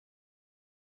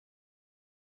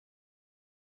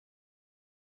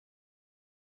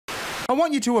I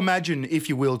want you to imagine, if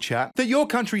you will, chat, that your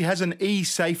country has an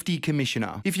E-Safety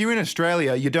Commissioner. If you're in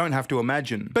Australia, you don't have to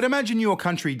imagine. But imagine your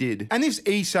country did. And this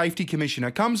E-Safety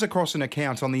Commissioner comes across an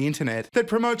account on the internet that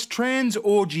promotes trans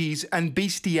orgies and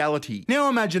bestiality. Now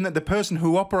imagine that the person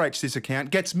who operates this account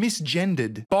gets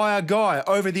misgendered by a guy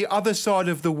over the other side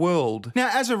of the world. Now,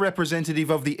 as a representative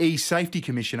of the E-Safety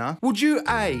Commissioner, would you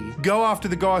A, go after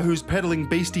the guy who's peddling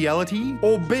bestiality,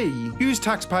 or B, use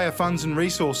taxpayer funds and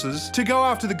resources to go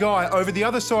after the guy over the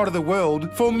other side of the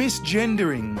world for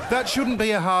misgendering? That shouldn't be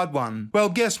a hard one. Well,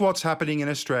 guess what's happening in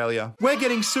Australia? We're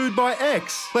getting sued by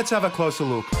X. Let's have a closer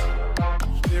look.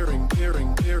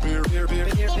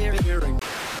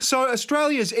 So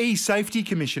Australia's E-Safety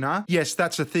Commissioner, yes,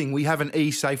 that's a thing, we have an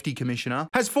E-Safety Commissioner,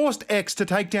 has forced X to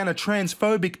take down a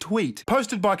transphobic tweet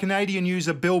posted by Canadian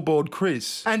user Billboard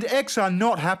Chris. And X are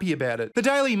not happy about it. The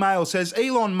Daily Mail says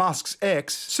Elon Musk's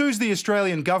X sues the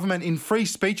Australian government in free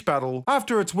speech battle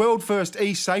after its world first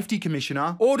E-Safety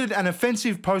Commissioner ordered an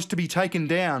offensive post to be taken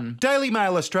down. Daily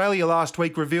Mail Australia last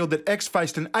week revealed that X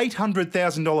faced an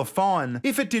 $800,000 fine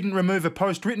if it didn't remove a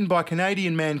post written by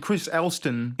Canadian man Chris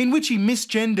Elston, in which he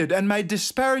misgendered and made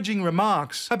disparaging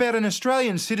remarks about an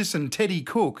Australian citizen, Teddy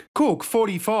Cook. Cook,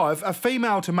 45, a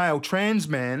female-to-male trans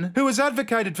man who has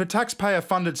advocated for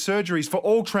taxpayer-funded surgeries for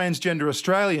all transgender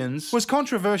Australians, was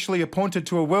controversially appointed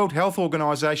to a World Health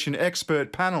Organisation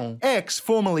expert panel. X,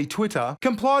 formerly Twitter,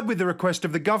 complied with the request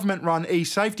of the government-run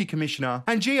E-Safety Commissioner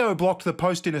and geo-blocked the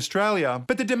post in Australia,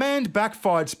 but the demand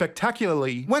backfired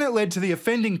spectacularly when it led to the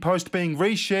offending post being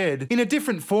reshared in a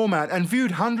different format and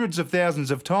viewed hundreds of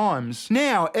thousands of times.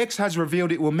 Now, X has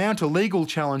revealed it will mount a legal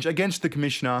challenge against the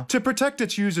Commissioner to protect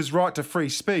its users' right to free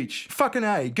speech. Fucking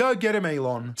A, go get him,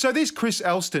 Elon. So this Chris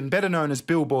Elston, better known as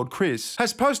Billboard Chris,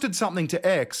 has posted something to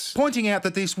X, pointing out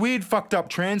that this weird fucked up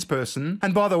trans person,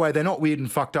 and by the way, they're not weird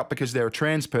and fucked up because they're a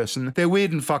trans person, they're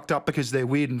weird and fucked up because they're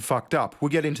weird and fucked up, we'll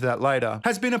get into that later,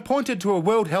 has been appointed to a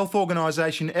World Health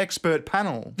Organisation expert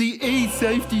panel. The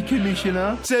E-Safety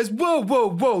Commissioner says, whoa, whoa,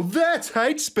 whoa, that's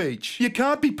hate speech. You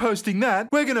can't be posting that.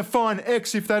 We're gonna fine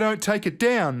X if they don't take it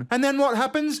down. And then what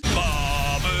happens? The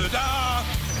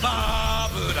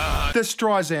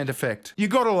Streisand effect. You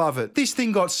gotta love it. This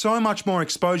thing got so much more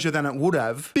exposure than it would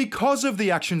have because of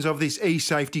the actions of this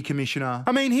E-Safety Commissioner.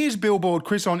 I mean, here's Billboard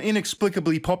Chris on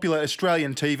inexplicably popular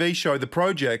Australian TV show The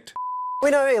Project.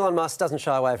 We know Elon Musk doesn't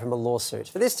shy away from a lawsuit,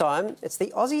 but this time it's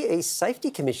the Aussie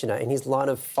E-Safety Commissioner in his line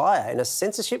of fire in a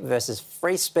censorship versus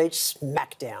free speech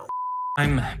smackdown.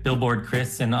 I'm Billboard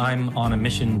Chris, and I'm on a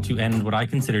mission to end what I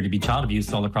consider to be child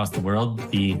abuse all across the world,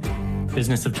 the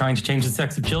business of trying to change the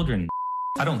sex of children.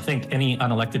 I don't think any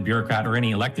unelected bureaucrat, or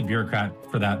any elected bureaucrat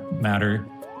for that matter,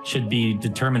 should be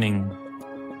determining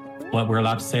what we're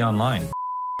allowed to say online.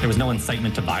 There was no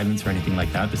incitement to violence or anything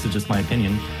like that. This is just my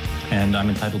opinion, and I'm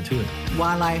entitled to it.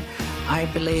 While I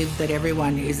believe that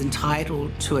everyone is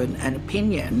entitled to an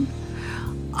opinion,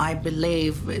 I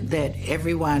believe that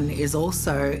everyone is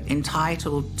also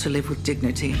entitled to live with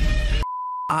dignity.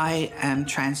 I am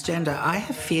transgender. I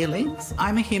have feelings.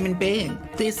 I'm a human being.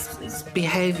 This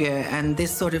behaviour and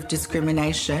this sort of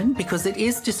discrimination, because it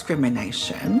is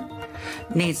discrimination,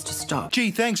 needs to stop.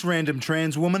 Gee, thanks, random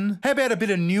trans woman. How about a bit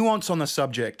of nuance on the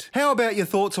subject? How about your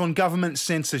thoughts on government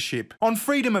censorship? On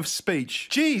freedom of speech?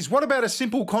 Geez, what about a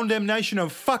simple condemnation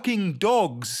of fucking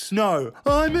dogs? No,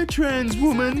 I'm a trans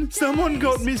woman. Someone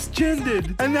got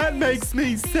misgendered, and that makes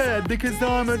me sad because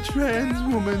I'm a trans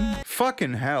woman.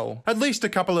 Fucking hell. At least a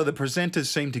couple of the presenters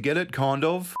seem to get it, kind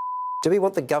of. Do we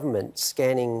want the government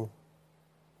scanning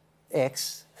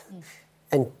X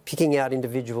and picking out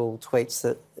individual tweets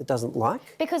that it doesn't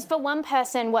like? Because for one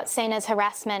person, what's seen as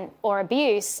harassment or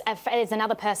abuse is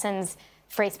another person's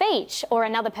free speech or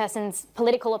another person's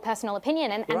political or personal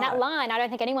opinion. And that line, I don't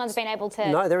think anyone's been able to...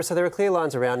 No, there are clear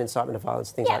lines around incitement of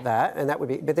violence and things like that, and that would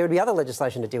be... But there would be other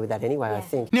legislation to deal with that anyway, I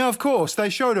think. Now, of course, they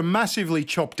showed a massively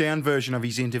chopped-down version of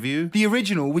his interview. The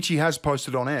original, which he has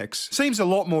posted on X, seems a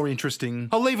lot more interesting.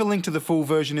 I'll leave a link to the full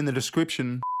version in the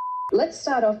description. Let's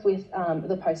start off with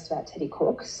the post about Teddy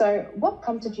Cook. So what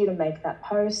prompted you to make that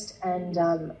post,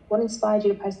 and what inspired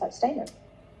you to post that statement?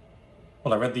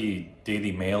 Well, I read the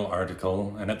Daily Mail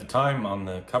article, and at the time on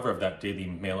the cover of that Daily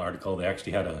Mail article, they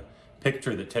actually had a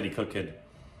picture that Teddy Cook had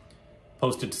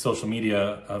posted to social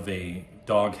media of a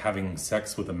dog having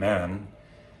sex with a man.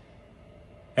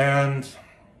 And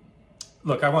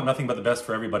look, I want nothing but the best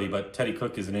for everybody, but Teddy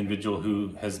Cook is an individual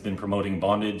who has been promoting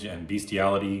bondage and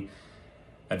bestiality,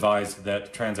 advised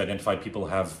that trans-identified people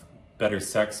have better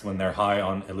sex when they're high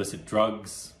on illicit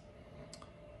drugs.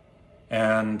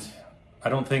 And I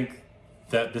don't think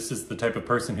that this is the type of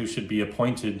person who should be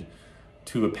appointed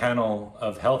to a panel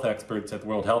of health experts at the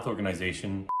World Health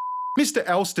Organization. Mr.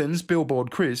 Elston's,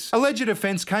 Billboard Chris, alleged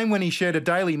offence came when he shared a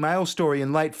Daily Mail story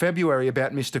in late February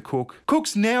about Mr. Cook.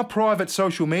 Cook's now private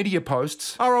social media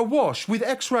posts are awash with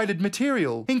X-rated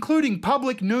material, including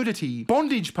public nudity,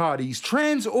 bondage parties,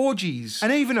 trans orgies,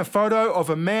 and even a photo of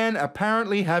a man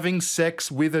apparently having sex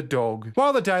with a dog.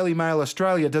 While the Daily Mail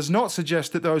Australia does not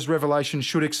suggest that those revelations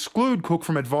should exclude Cook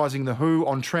from advising the WHO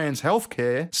on trans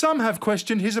healthcare, some have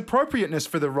questioned his appropriateness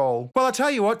for the role. Well, I tell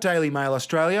you what, Daily Mail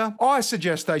Australia, I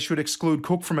suggest they should exclude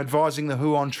Cook from advising the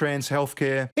WHO on trans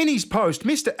healthcare. In his post,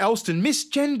 Mr. Elston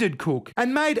misgendered Cook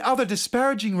and made other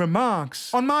disparaging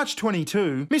remarks. On March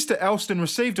 22, Mr. Elston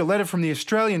received a letter from the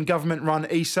Australian government-run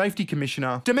E-Safety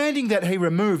Commissioner demanding that he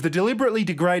remove the deliberately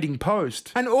degrading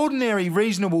post. An ordinary,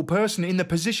 reasonable person in the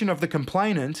position of the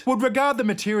complainant would regard the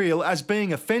material as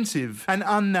being offensive, an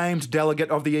unnamed delegate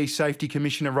of the E-Safety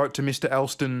Commissioner wrote to Mr.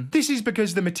 Elston. This is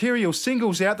because the material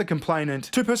singles out the complainant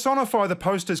to personify the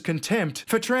poster's contempt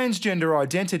for transgender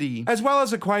identity, as well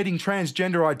as equating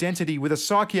transgender identity with a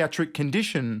psychiatric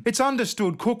condition. It's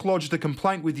understood Cook lodged the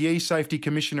complaint with the E-Safety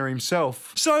Commissioner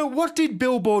himself. So what did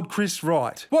Billboard Chris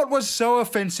write? What was so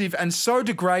offensive and so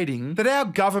degrading that our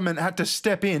government had to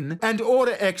step in and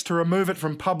order X to remove it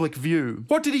from public view?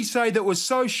 What did he say that was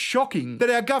so shocking that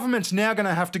our government's now going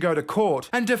to have to go to court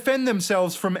and defend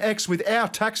themselves from X with our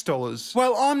tax dollars?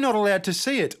 Well, I'm not allowed to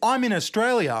see it. I'm in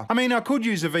Australia. I mean, I could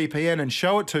use a VPN and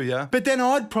show it to you, but then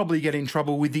I'd probably get in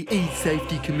trouble with the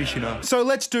E-Safety Commissioner. So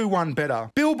let's do one better.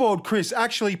 Billboard Chris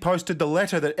actually posted the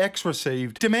letter that X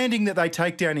received, demanding that they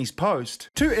take down his post.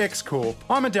 To X Corp,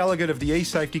 I'm a delegate of the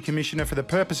E-Safety Commissioner for the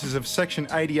purposes of Section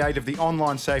 88 of the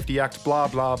Online Safety Act, blah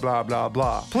blah blah blah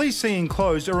blah. Please see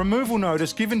enclosed a removal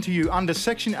notice given to you under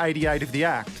Section 88 of the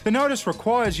Act. The notice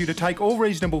requires you to take all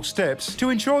reasonable steps to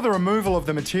ensure the removal of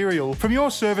the material from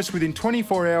your service within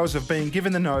 24 hours of being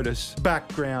given the notice.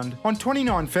 Background. On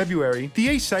 29 February, the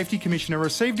E-Safety Commissioner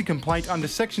received a complaint under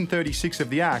Section 36 of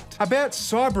the Act about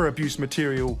cyber abuse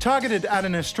material targeted at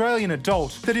an Australian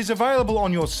adult that is available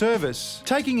on your service.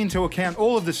 Taking into account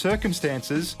all of the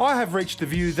circumstances, I have reached the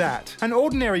view that an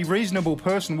ordinary reasonable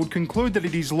person would conclude that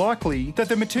it is likely that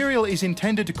the material is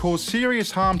intended to cause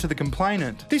serious harm to the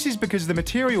complainant. This is because the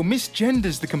material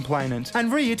misgenders the complainant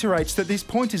and reiterates that this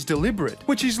point is deliberate,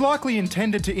 which is likely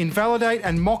intended to invalidate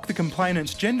and mock the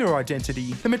complainant's gender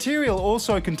identity. The material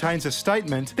also contains a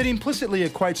statement that implicitly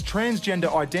equates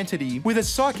transgender identity with a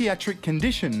psychiatric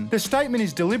condition. The statement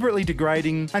is deliberately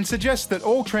degrading and suggests that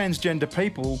all transgender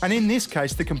people, and in this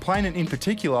case the complainant in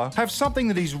particular, have something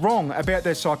that is wrong about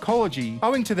their psychology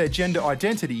owing to their gender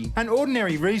identity. An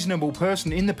ordinary reasonable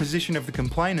person in the position of the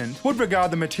complainant would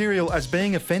regard the material as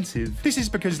being offensive. This is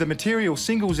because the material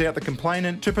singles out the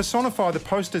complainant to personify the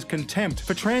poster's contempt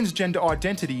for transgender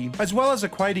identity, as well as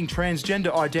equating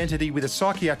transgender identity with a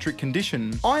psychiatric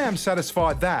condition. I am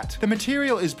satisfied that the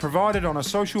material is provided on a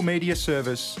social media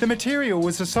service. The material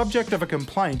was the subject of a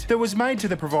complaint that was made to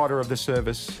the provider of the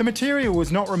service. The material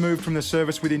was not removed from the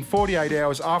service within 48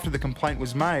 hours after the complaint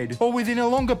was made, or within a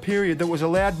longer period that was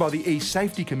allowed by the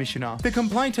E-Safety Commissioner. The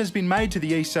complaint has been made to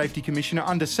the E-Safety Commissioner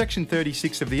under Section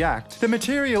 36 of the Act. The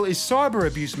material is cyber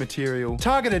abuse material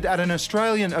targeted at an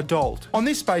Australian adult. On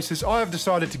this basis, I have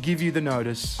decided to give you the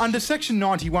notice. Under Section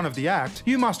 91 of the Act,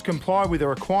 you must comply with a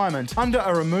requirement under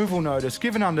a removal notice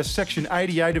given under Section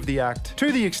 88 of the Act,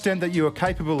 to the extent that you are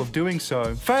capable of doing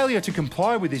so. Failure to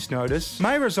comply with this notice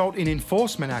may result in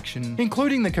enforcement action,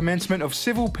 including the commencement of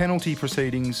civil penalty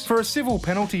proceedings for a civil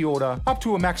penalty order up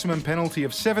to a maximum penalty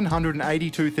of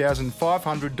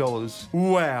 $782,500.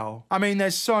 Wow. I mean,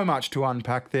 there's so much to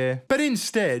unpack there. But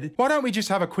instead, why don't we just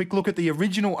have a quick look at the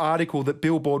original article that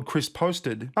Billboard Chris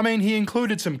posted? I mean, he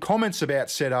included some comments about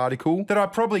said article that I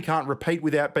probably can't repeat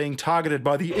without being targeted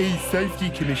by the E-Safety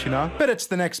Commissioner, but it's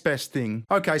the next best thing.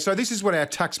 Okay, so this is what our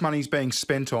tax money's being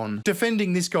spent on.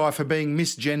 Defending this guy for being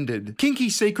misgendered. Kinky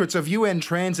secrets of UN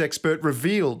trans expert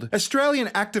revealed. Australian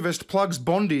activist plugs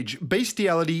bondage,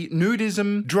 bestiality,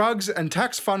 nudism, drugs and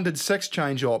tax-funded sex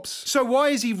change ops. So why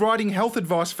is he writing health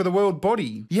advice for the world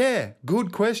body? Yeah,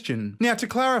 good question. Now to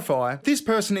clarify, this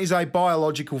person is a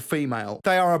biological female.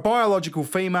 They are a biological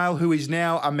female who is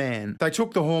now a man. They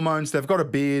took the hormones, they've got a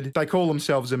beard, they call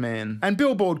themselves a man. And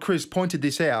Billboard Chris pointed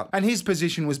this out, and his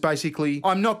position was basically,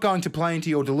 I'm not going to play into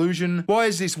your delusion. Why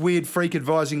is this weird freak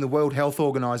advising the World Health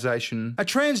Organization? A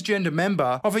transgender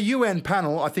member of a UN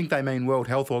panel, I think they mean World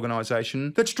Health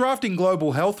Organization, that's drafting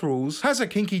global health rules, has a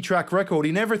kinky track record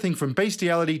in everything from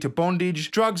bestiality to bondage,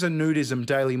 drugs and nudism,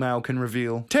 Daily Mail can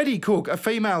reveal. Teddy Cook, a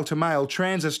female-to-male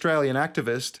trans Australian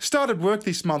activist, started work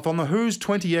this month on the WHO's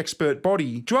 20 expert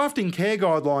body, drafting care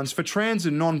guidelines for trans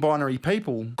and non-binary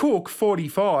people. Cook,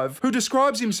 45, who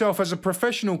describes himself as a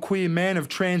professional queer man of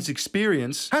trans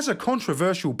experience, has a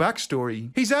controversial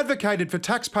backstory. He's advocated for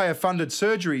taxpayer-funded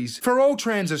surgeries for all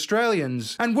trans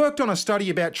Australians and worked on a study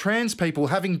about trans people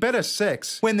having better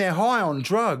sex when they're high on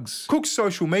drugs. Cook's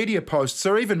social media posts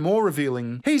are even more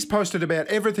revealing. He's posted about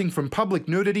everything from public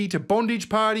nudity to bondage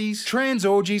parties, trans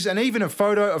orgies, and even a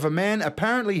photo of a man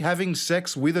apparently having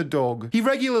sex with a dog. He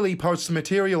regularly posts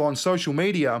material on social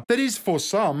media that is, for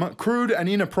some, crude and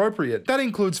inappropriate. That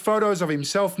includes photos of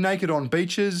himself naked on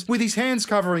beaches, with his hands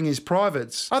covering his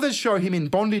privates. Others show him in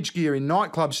bondage gear in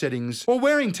nightclub settings, or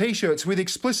wearing t-shirts with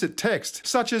explicit text,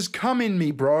 such as, "Come in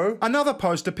me, bro." Another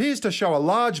post appears to show a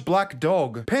large black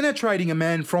dog penetrating a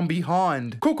man from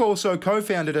behind. Cook also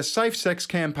co-founded a safe sex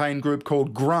campaign group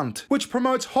called Grunt, which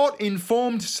promotes hot,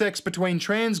 informed sex between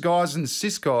trans guys and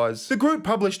cis guys. The group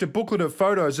published a booklet of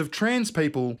photos of trans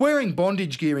people wearing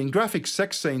bondage gear in graphic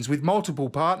sex scenes with multiple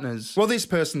partners. Well, this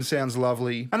person sounds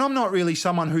lovely, and I'm not really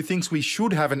someone who thinks we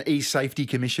should have an E-Safety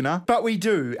Commissioner, but we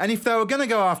do, and if they were going to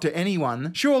go after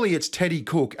anyone, surely it's Teddy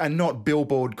Cook and not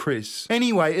Billboard Chris.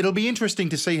 Anyway, it'll be interesting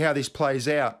to see how this plays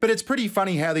out, but it's pretty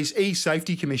funny how this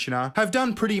E-Safety Commissioner have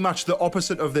done pretty much the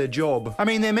opposite of their job. I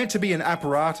mean, they're meant to be an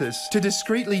apparatus to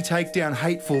discreetly take down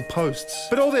hateful posts,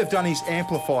 but all they've done is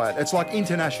amplify it. It's like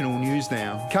international news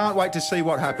now. Can't wait to see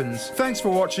what happens. Thanks for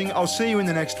watching. I'll see you in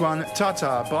the next one.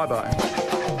 Ta-ta. Bye-bye.